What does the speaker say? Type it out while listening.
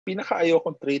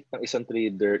pinaka-ayokong trait ng isang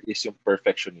trader is yung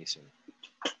perfectionism.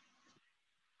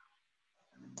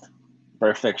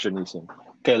 Perfectionism.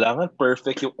 Kailangan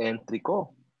perfect yung entry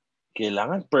ko.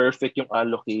 Kailangan perfect yung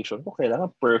allocation ko.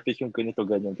 Kailangan perfect yung ganito,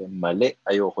 ganyan, ganyan. Mali.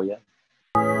 Ayoko yan.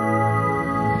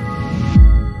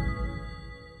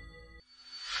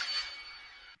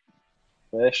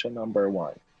 Question number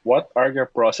 1. What are your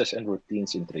process and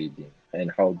routines in trading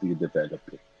and how do you develop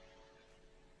it?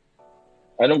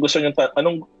 Anong gusto niyo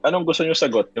anong gusto niyo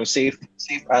sagot? Yung safe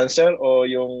answer o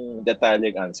yung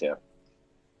detalye answer?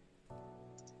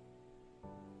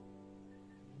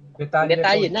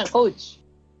 Detalye na, coach.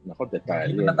 Nako,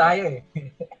 detalye. Dito na tayo eh.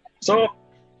 So,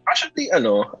 actually,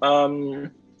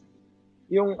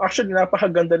 yung actually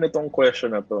napakaganda nitong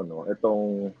question na to, no?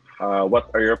 Itong what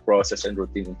are your process and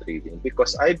routine in trading?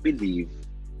 Because I believe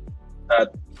that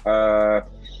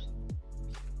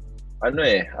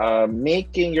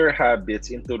making your habits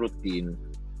into routine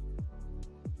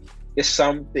is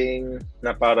something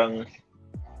na parang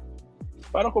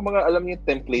kung mga alam niyo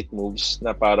template moves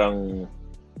na parang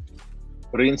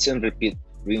rinse and repeat,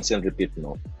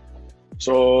 no?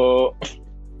 So,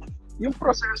 yung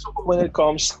proseso ko when it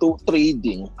comes to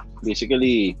trading,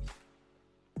 basically,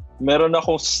 meron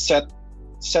akong set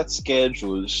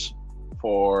schedules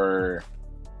for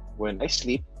when I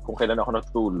sleep, kung kailan ako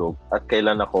natutulog, at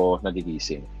kailan ako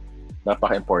nagigising.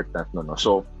 Napaka-important, no?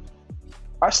 So,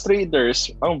 as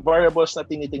traders, ang variables na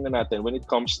tinitingnan natin when it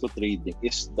comes to trading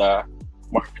is the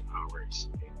market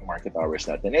hours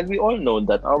natin. And we all know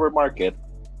that our market,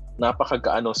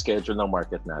 napakagaano schedule ng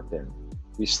market natin.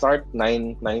 We start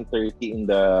 9:30 in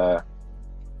the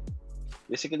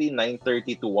basically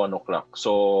 9:30 to 1 o'clock.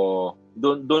 So,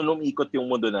 doon umikot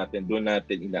yung mundo natin, doon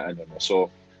natin inaano.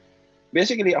 So,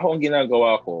 basically ako ang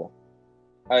ginagawa ko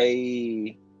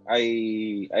I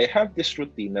have this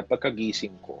routine na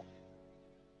pagkagising ko.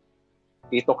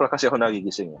 8 o'clock kasi ako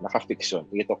nagigising, naka-fix yun.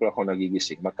 8 o'clock ako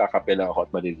nagigising, magkakape lang ako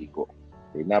at maliligo.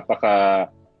 Okay,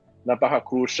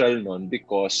 napaka-crucial nun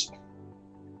because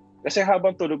kasi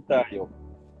habang tulog tayo,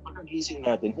 pagkagising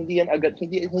natin, hindi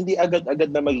agad-agad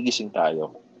na magigising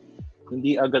tayo.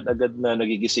 Hindi agad-agad na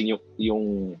nagigising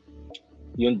yung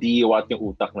diwa at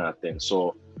yung utak natin.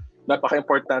 So,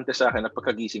 napaka-importante sa akin na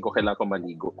pagkagising ko kailangan ko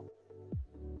maligo.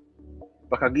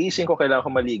 Pagkagising ko kailangan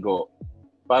ko maligo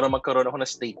para magkaroon ako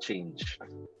ng state change.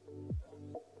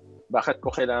 Bakit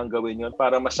ko kailangan gawin yun?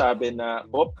 Para masabi na,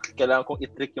 kailangan kong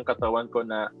i-trick yung katawan ko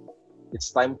na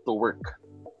it's time to work.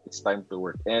 It's time to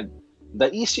work. And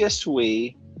the easiest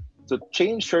way to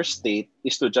change your state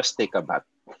is to just take a bath.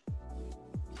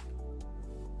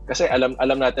 Kasi alam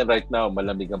natin right now,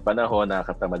 malamig ang panahon,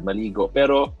 nakakatamad maligo.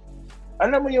 Pero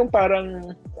alam mo yung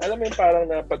parang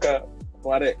na pagka,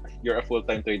 kumari, you're a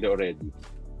full-time trader already.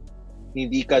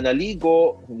 Hindi ka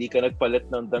naligo, hindi ka nagpalit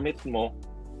ng damit mo,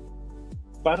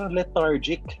 parang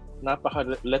lethargic,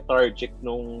 napaka-lethargic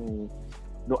nung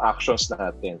actions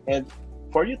natin. And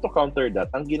for you to counter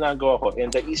that, ang ginagawa ko, and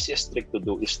the easiest trick to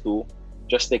do is to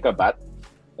just take a bath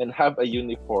and have a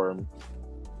uniform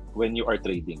when you are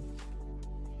trading.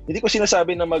 Hindi ko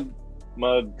sinasabi na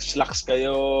mag-slacks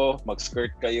kayo,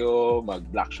 mag-skirt kayo,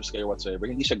 mag-black shoes kayo, whatsoever.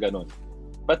 Hindi siya ganun.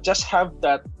 But just have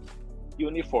that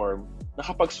uniform na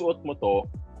kapag suot mo to,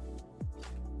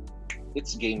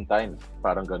 it's game time.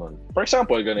 Parang ganun. For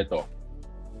example, ganito.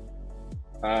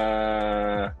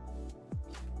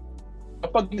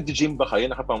 Kapag nag-gym ba kayo,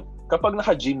 kapag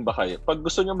naka-gym ba kayo, pag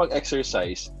gusto nyo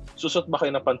mag-exercise, susot ba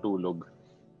kayo ng pantulog?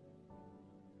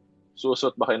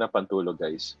 Susot ba kayo ng pantulog,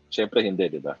 guys? Siyempre hindi,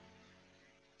 di ba?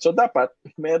 So dapat,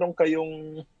 meron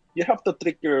kayong, you have to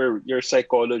trick your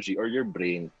psychology or your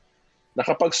brain na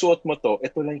kapag suot mo to,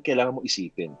 ito lang yung kailangan mo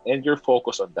isipin. And you're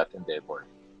focused on that endeavor.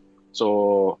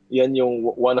 So, yan yung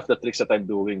one of the tricks that I'm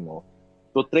doing, no?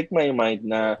 To trick my mind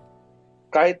na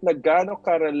kahit na gaano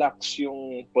ka-relax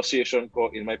yung position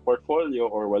ko in my portfolio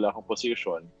or wala akong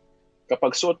position,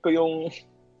 kapag suot ko yung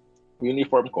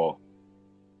uniform ko,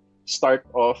 start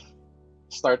off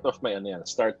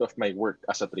my work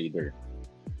as a trader.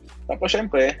 Tapos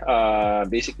syempre,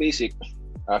 basic,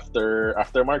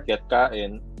 after market,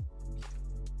 kain.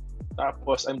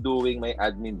 Tapos I'm doing my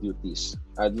admin duties.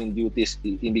 Admin duties,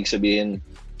 ibig sabihin,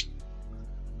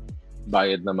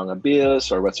 bayad ng mga bills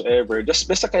or whatsoever. Just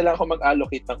basta kailangan ko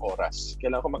mag-allocate ng oras.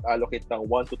 Kailangan ko mag-allocate ng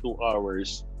 1 to 2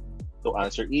 hours to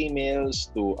answer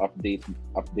emails, to update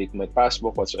my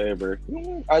passbook, whatsoever.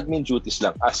 Yung admin duties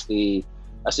lang as a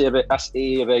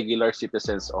regular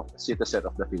citizen of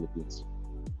the Philippines.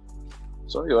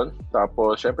 So yun,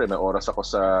 tapos syempre may oras ako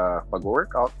sa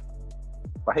pag-workout,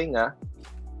 pahinga,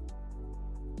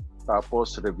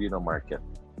 tapos review ng market.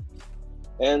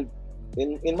 And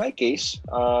in my case,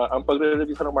 ang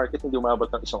pagre-review ka ng market hindi umaabot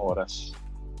ng 1 oras.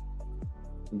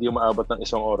 Hindi umaabot ng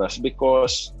 1 oras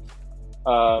because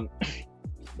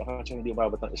baka siya hindi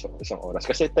umabot ng isang oras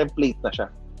kasi template na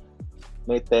siya.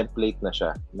 May template na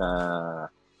siya na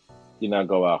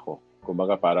ginagawa ko.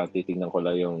 Kumbaga parang titingnan ko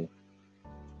lang yung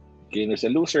gainers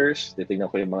and losers, titingnan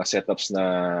ko yung mga setups na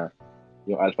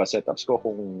yung alpha setups ko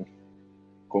kung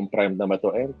prime na ba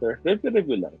to enter.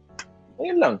 Review lang.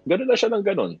 Ayun lang. Ganun na siya ng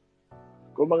ganun.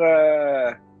 Kumbaga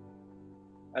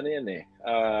ano yan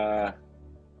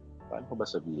paano ko ba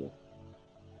sabihin?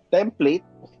 Template,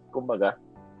 kumbaga.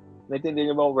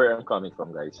 Naintindihan niyo ba where I'm coming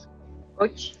from, guys?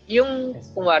 Coach, yung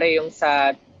kumare yung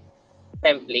sa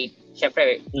template,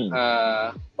 syempre,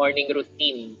 morning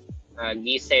routine,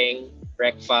 gising,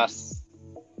 breakfast.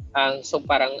 So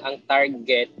parang ang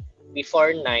target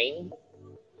before 9,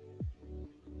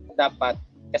 dapat,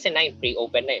 kasi 9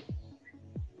 pre-open na eh.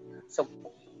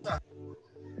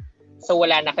 So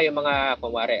wala na kayong mga,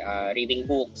 kumare, reading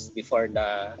books before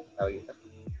the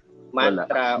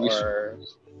mantra or...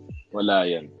 Wala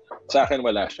yan. Sa akin,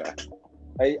 wala siya.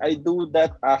 I do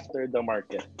that after the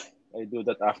market.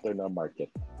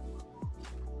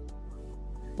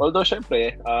 Although,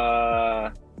 syempre,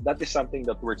 that is something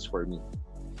that works for me.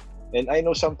 And I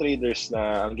know some traders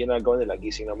na ang ginagawa nila,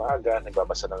 gising na maaga,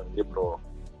 nagbabasa ng libro.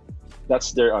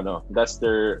 That's their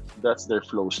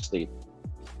flow state.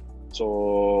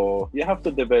 So, you have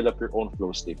to develop your own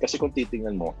flow state. Kasi kung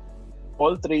titingnan mo,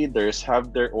 all traders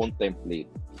have their own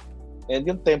template. And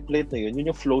yung template na yun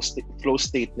yung flow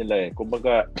state nila eh.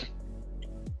 Kumbaga,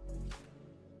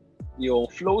 yung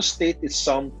flow state is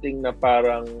something na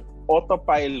parang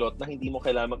autopilot na hindi mo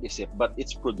kailangan mag-isip but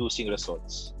it's producing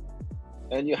results.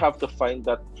 And you have to find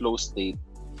that flow state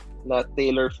na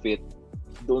tailor-fit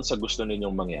doon sa gusto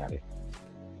ninyong mangyari.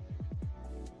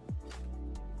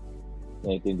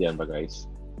 Naiintindihan ba,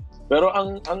 guys? Pero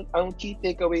ang key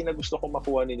takeaway na gusto kong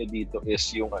makuha ninyo dito is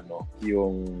yung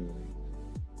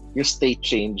state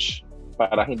change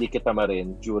para hindi kita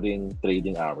marin during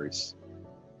trading hours.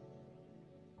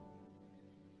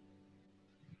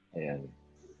 Ayan.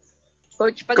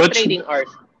 Coach, pag trading hours.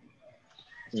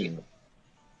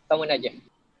 Tama na dyan.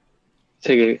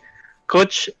 Sige.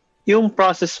 Coach, yung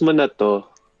process mo na to,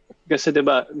 kasi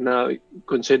diba, na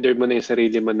consider mo na yung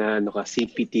sarili mo na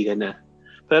CPT ka na.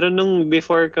 Pero nung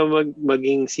before ka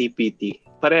maging CPT,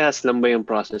 parehas lang ba yung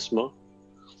process mo?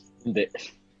 Hindi.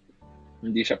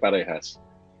 Hindi siya parehas.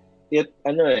 Let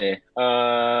me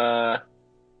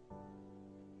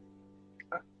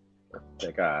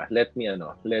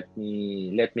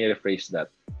rephrase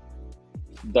that.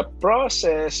 The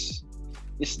process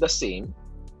is the same.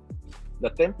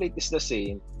 The template is the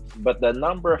same, but the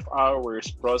number of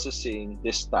hours processing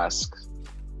this task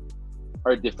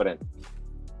are different.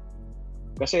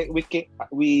 Kasi we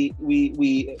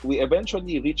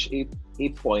eventually reach a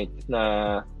point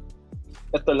na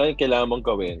ito lang yung kailangan mong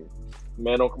gawin.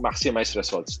 Merong maximize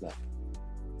results na.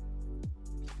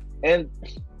 And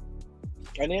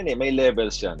may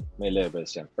levels yan.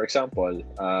 For example,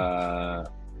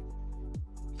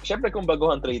 syempre kung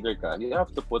baguhan trader ka, you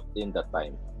have to put in that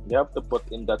time. And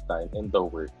the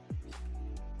work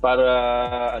para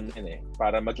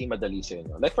para maging madali sa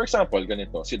inyo. Like for example,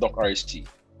 ganito, si Doc RC.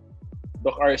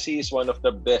 Doc RC is one of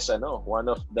the best I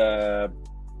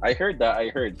heard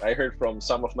from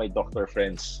some of my doctor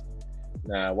friends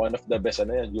na one of the best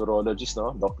urologist,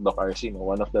 no? Doc RC, no?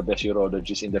 One of the best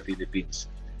urologists in the Philippines.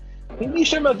 Hindi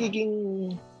niya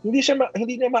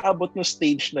maabot ng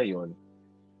stage na 'yon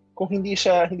kung hindi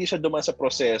siya dumaan sa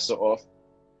proseso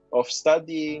of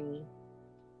studying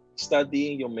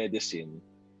yung medicine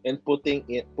and putting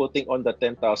on the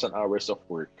 10,000 hours of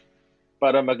work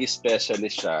para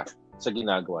mag-specialist siya sa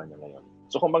ginagawa niya ngayon.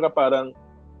 So kumbaga parang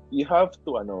you have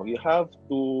to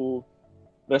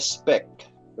respect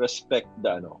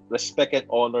and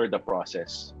honor the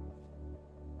process.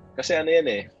 Kasi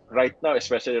right now,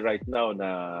 especially right now na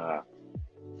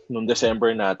nung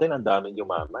December natin, ang daming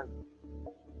yumaman.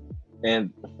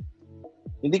 And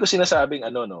hindi ko sinasabing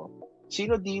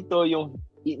sino dito yung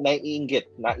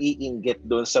naiinggit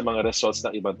doon sa mga results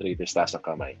ng ibang traders, taas ang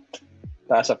kamay.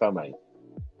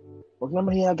 Huwag na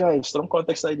mahiya, guys. Strong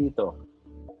context tayo dito.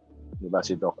 Diba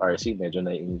si Doc RC medyo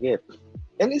naiinggit.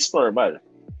 And it's normal.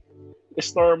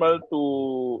 It's normal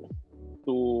to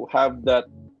have that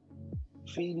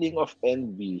feeling of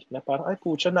envy na parang, ay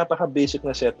putya, napaka-basic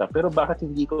na setup. Pero bakit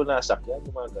hindi ko nasakyan?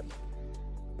 Yung mga ganun.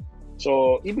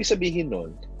 So, ibig sabihin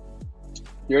nun,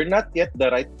 you're not yet the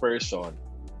right person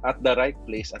at the right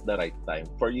place at the right time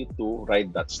for you to ride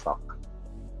that stock.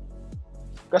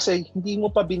 Kasi hindi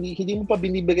mo pa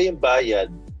binibigay yung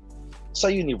bayad sa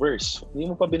universe.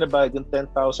 Hindi mo pa binabayad yung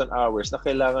 10,000 hours na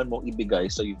kailangan mong ibigay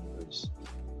sa universe.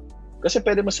 Kasi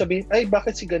pwede mo sabihin, ay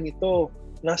bakit si ganito?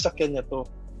 Nasakyan niya to.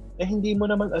 Eh hindi mo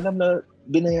naman alam na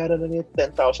binayaran na niya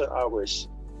 10,000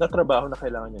 hours na trabaho na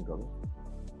kailangan niya gawin.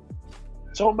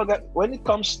 So when it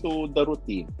comes to the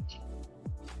routine,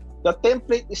 the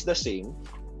template is the same.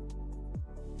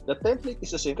 The template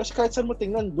is the same kasi kahit saan mo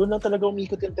tingnan, doon lang talaga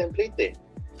umikot yung template eh.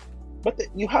 But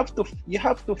you have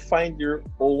to find your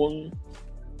own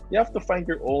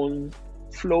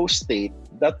flow state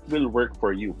that will work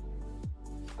for you.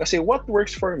 Kasi what works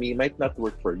for me might not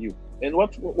work for you. And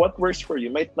what works for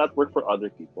you might not work for other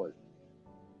people.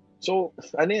 So,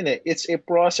 it's a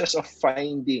process of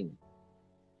finding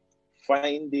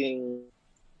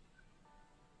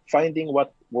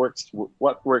what works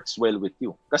well with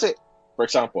you. Kasi, for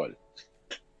example,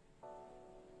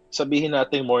 sabihin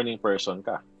natin morning person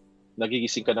ka.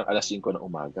 Nagigising ka ng alas 5 ng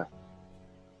umaga.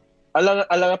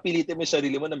 Alang pilitin mo yung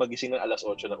sarili mo na magising ng alas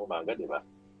 8 ng umaga, di ba?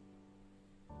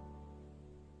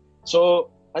 So,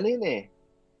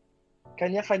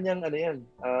 kanya-kanyang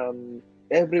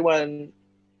everyone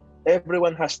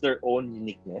has their own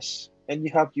uniqueness and you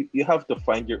have to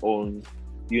find your own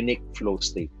unique flow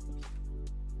state.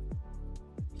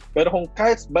 Pero kung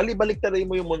kahit balik-tarin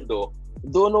mo yung mundo,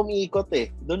 doon umiikot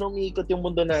yung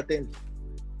mundo natin.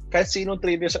 Kahit sinong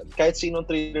trader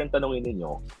ang tanongin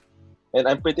ninyo, and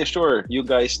I'm pretty sure you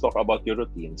guys talk about your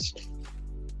routines,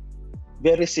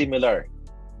 very similar.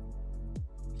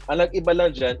 Ang iba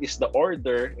lang dyan is the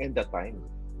order and the time.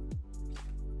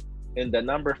 And the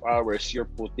number of hours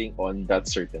you're putting on that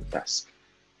certain task.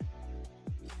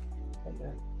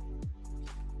 Ayan.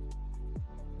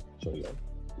 So, yun.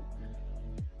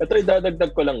 Ito,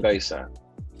 idadagdag ko lang guys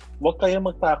huwag kayong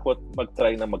magtakot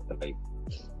mag-try na mag-try.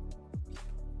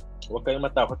 Huwag kayong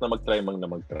matakot na mag-try.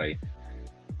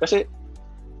 Kasi,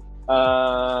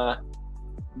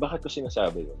 bakit ko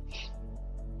sinasabi yun?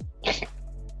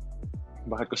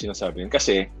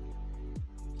 Kasi,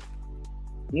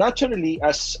 naturally,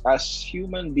 as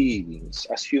human beings,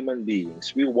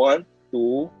 we want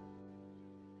to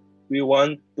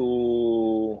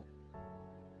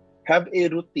have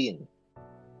a routine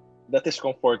that is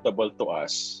comfortable to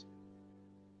us.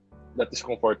 No?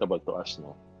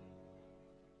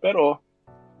 Pero,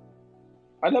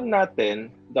 alam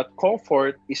natin that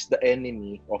comfort is the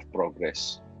enemy of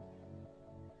progress.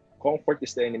 No?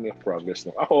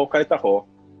 Kahit ako,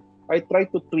 I try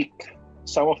to tweak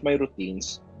some of my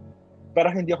routines para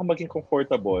hindi ako maging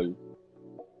comfortable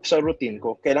sa routine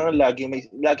ko. Kailangan lagi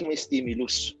may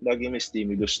stimulus.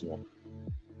 No?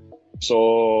 So,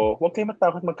 huwag kayo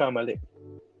matakot magkamali.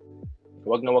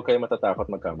 Huwag kayo matatakot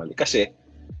magkamali. Kasi,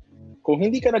 kung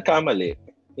hindi ka nagkamali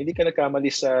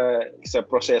sa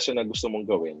proseso na gusto mong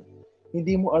gawin,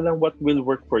 hindi mo alam what will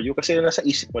work for you kasi nasa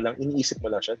iniisip mo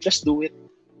lang siya. Just do it.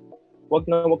 Huwag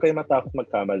kayo matakot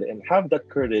magkamali and have that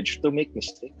courage to make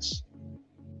mistakes.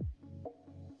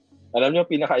 Alam niyo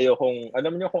kung ano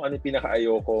yung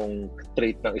pinakaayokong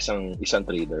trait ng isang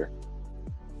trader?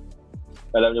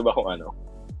 Alam niyo ba kung ano?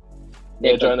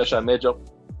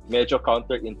 Medyo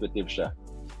counterintuitive siya.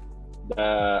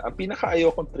 Ang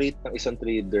pinakaayokong trait ng isang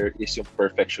trader is yung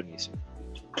perfectionism.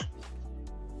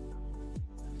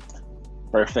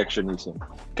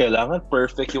 Kailangan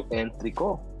perfect yung entry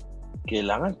ko.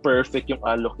 Kailangan perfect yung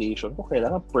allocation ko.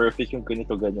 Kailangan perfect yung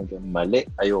ganito, ganyan. Mali.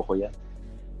 Ayoko yan.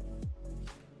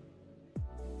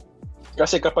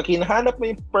 Kasi kapag hinahanap mo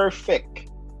yung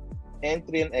perfect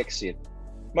entry and exit,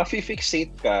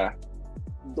 mafi-fixate ka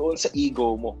doon sa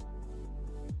ego mo.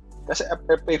 Kasi a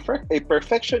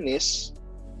perfectionist,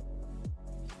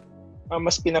 ang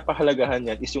mas pinapahalagahan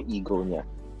niya is yung ego niya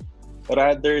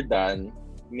rather than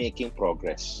making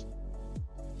progress.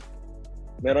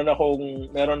 Meron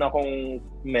akong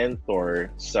mentor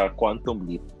sa Quantum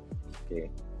Leap. Okay.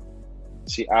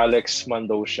 Si Alex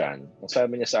Mandosian. Ang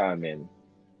sabi niya sa amin,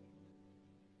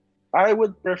 I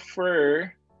would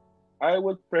prefer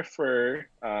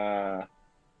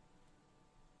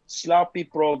sloppy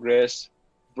progress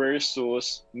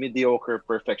versus mediocre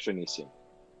perfectionism.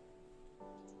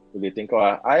 Ulitin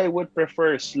ko I would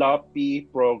prefer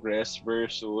sloppy progress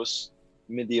versus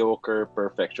mediocre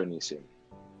perfectionism.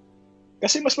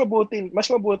 Kasi mas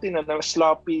mabuti na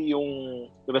sloppy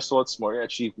yung results mo, yung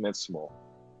achievements mo.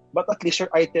 But at least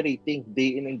you're iterating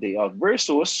day in and day out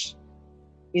versus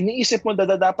iniisip mo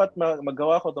dapat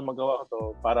magawa ko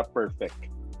to para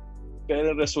perfect.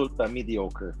 Pero resulta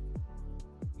mediocre.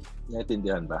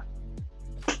 Naintindihan ba?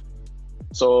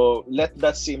 So, let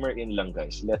that simmer in lang,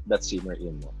 guys. Let that simmer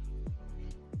in. No?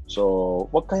 So,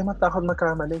 huwag kayo matakot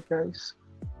magkamali, guys.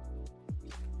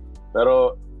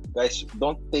 Pero, Guys,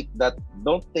 don't take that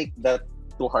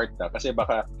to heart kasi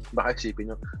baka isipin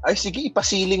nyo, ay sige,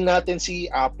 ipasiling natin si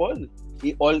Apple.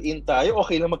 I-all in tayo,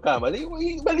 okay lang magkamali.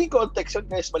 Maling context yun,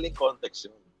 guys. Maling context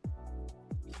yun.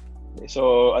 Okay,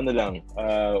 so, ano lang,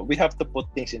 we have to put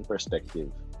things in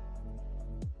perspective.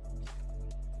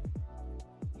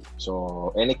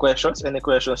 So, any questions? Any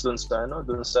questions dun sa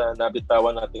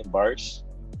nabitawan nating bars?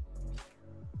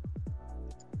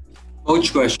 Coach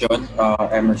question,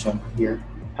 Emerson here.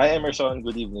 Hi, Emerson.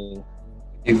 Good evening.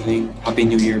 Good evening. Happy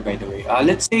New Year, by the way.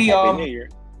 Let's say, Happy New Year.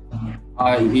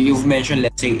 You've mentioned,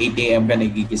 let's say, 8 a.m. ka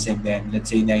nagigising, then let's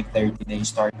say 9:30 na yung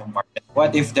start ng market.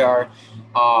 What if there are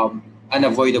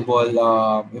unavoidable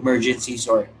emergencies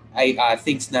or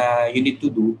things na you need to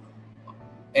do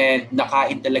and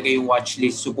nakain talaga yung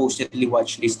supposedly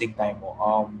watchlisting time mo?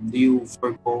 Do you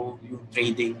forgo yung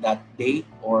trading that day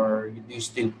or do you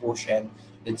still push and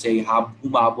let's say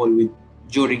humabol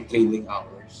during trading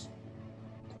hours?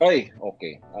 Ay,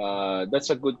 okay.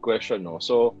 That's a good question, no?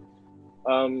 So,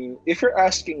 if you're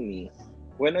asking me,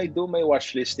 when I do my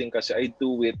watch listing kasi I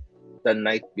do it the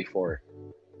night before.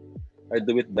 No?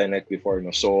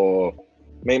 So,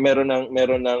 meron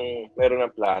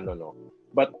ng plano, no?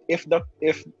 But if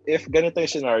ganito yung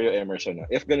scenario, Emerson,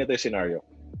 if ganito yung scenario,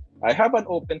 I have an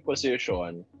open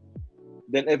position,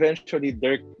 then eventually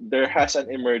there has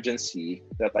an emergency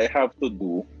that I have to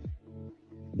do.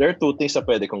 There are two things na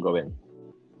pwede kong gawin.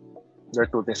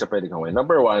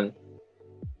 Number one,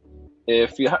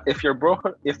 if your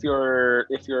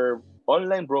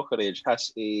online brokerage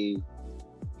has a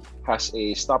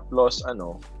stop loss,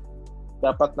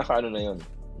 dapat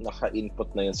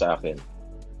naka-input na yun sa akin.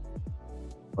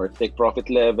 Or take profit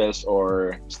levels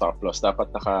or stop loss, dapat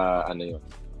yun.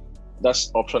 That's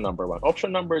option number one.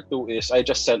 Option number two is I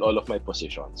just sell all of my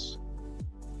positions.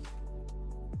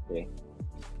 Okay.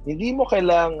 Hindi mo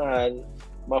kailangan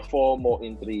ma-FOMO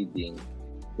in trading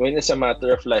when it's a matter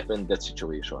of life and death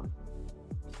situation.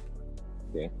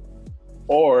 Okay?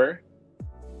 Or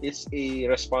it's a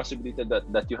responsibility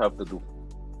that you have to do.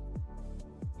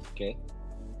 Okay?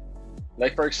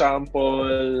 Like for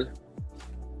example,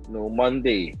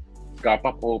 Monday, gap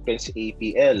up open sa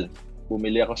APL.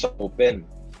 Bumili ako sa open.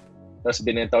 Tapos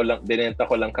binenta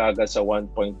ko lang kagad sa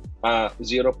 0.130.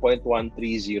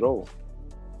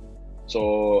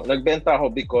 So, nagbenta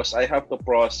ako because I have to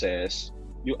process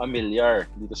yung $1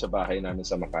 dito sa bahay namin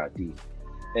sa Makati.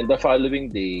 And the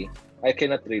following day, I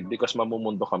cannot trade because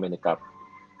mamumundo kami ni Cap.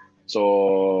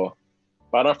 So,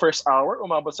 para first hour,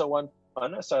 umabot sa 13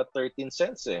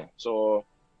 cents eh. So,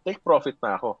 take profit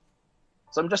na ako.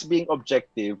 So, I'm just being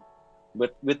objective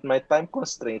with my time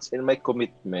constraints and my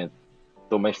commitment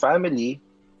to my family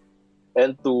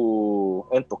and to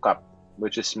Cap,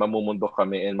 which is mamumundo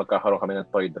kami and magkakaroon kami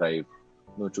ng toy drive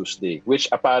no Tuesday, which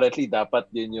apparently dapat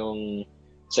din yung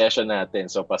session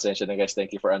natin. So, pasensya na guys.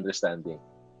 Thank you for understanding.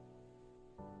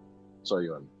 So,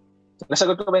 yun.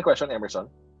 Nasagot ko ba yung question,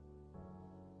 Emerson?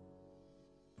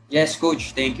 Yes,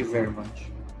 Coach. Thank you very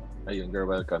much. Ayun, you're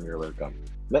welcome.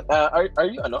 Are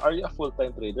you a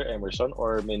full-time trader, Emerson,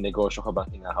 or may negosyo ka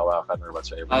bang hinahawakan or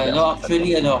whatsoever? No,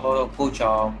 actually, Coach,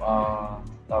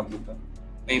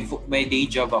 may day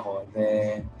job ako.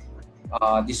 Then,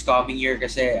 this coming year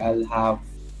kasi I'm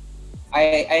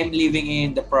living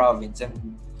in the province and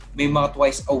may mga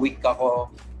twice a week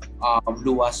ako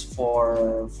luwas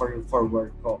for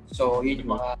work ko. So, yun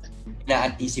yung mga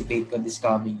ina-anticipate ko this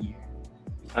coming year.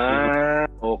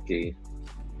 Okay.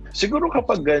 Siguro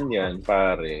kapag ganyan,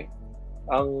 pare,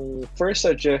 ang first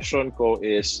suggestion ko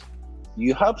is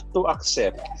you have to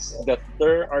accept that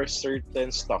there are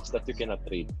certain stocks that you cannot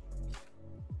trade.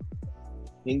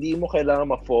 Hindi mo kailangan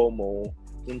ma-FOMO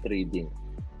in trading.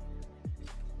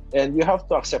 And you have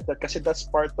to accept that kasi that's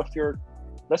part of your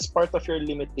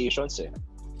limitations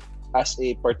as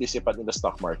a participant in the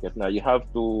stock market. Now you have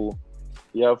to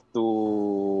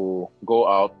go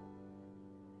out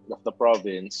of the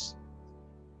province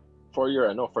for your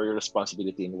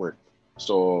responsibility in work.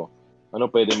 So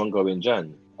pwede mong gawin diyan?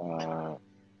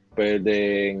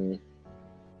 Pwedeng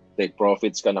take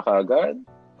profits ka na kaagad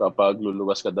kapag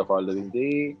luluwas ka the following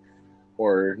day,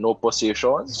 or no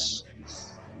positions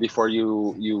before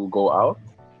you go out.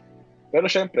 Pero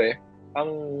syempre,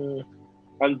 ang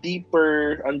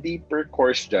deeper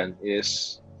course dyan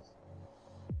is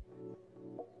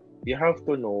you have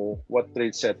to know what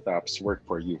trade setups work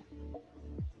for you.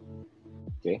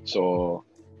 Okay? So,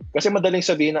 kasi madaling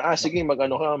sabihin na, sige,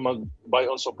 mag-buy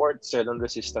on support, sell on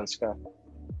resistance ka.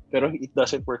 Pero it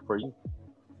doesn't work for you.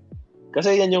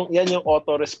 Kasi yan yung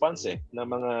auto response ng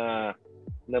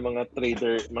mga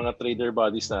trader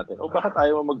bodies natin. Bakit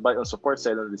ayaw mo mag-buy on support,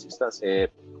 sell on resistance,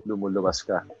 lumuluwas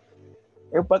ka.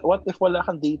 But what if wala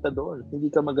kang data doon?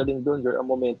 Hindi ka magaling doon. You're a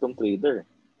momentum trader.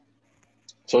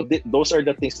 So those are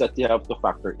the things that you have to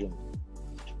factor in.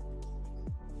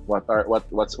 What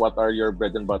are your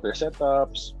bread and butter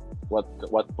setups?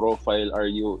 What profile are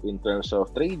you in terms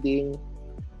of trading?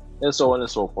 And so on and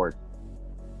so forth.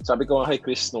 Sabi ko nga kay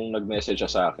Chris nung nag-message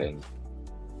siya sa akin,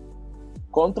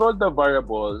 control the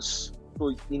variables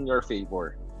in your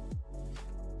favor.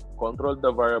 Control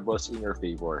the variables in your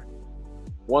favor.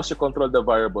 Once you control the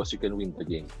variables, you can win the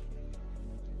game.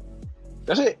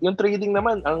 Kasi yung trading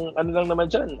naman, ang ano lang naman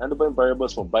dyan, ano ba yung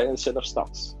variables mo? Buy and sell of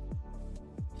stocks.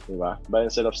 Diba? Buy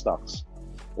and sell of stocks.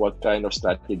 What kind of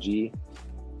strategy,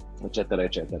 etc.,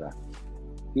 etc.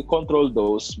 You control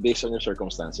those based on your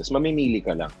circumstances. Mamimili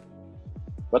ka lang.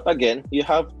 But again, you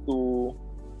have to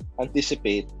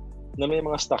anticipate na may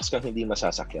mga stocks kang hindi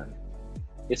masasakyan.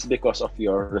 It's because of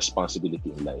your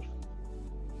responsibility in life.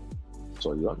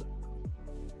 So, yun.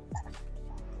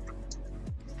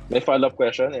 May follow-up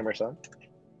question, Emerson?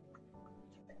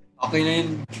 Okay na yun,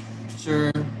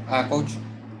 sir, coach.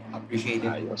 Appreciate it.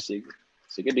 Ayos, sige.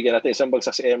 Sige, bigyan natin isang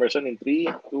bagsak si Emerson in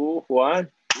 3, 2, 1.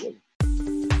 Yun.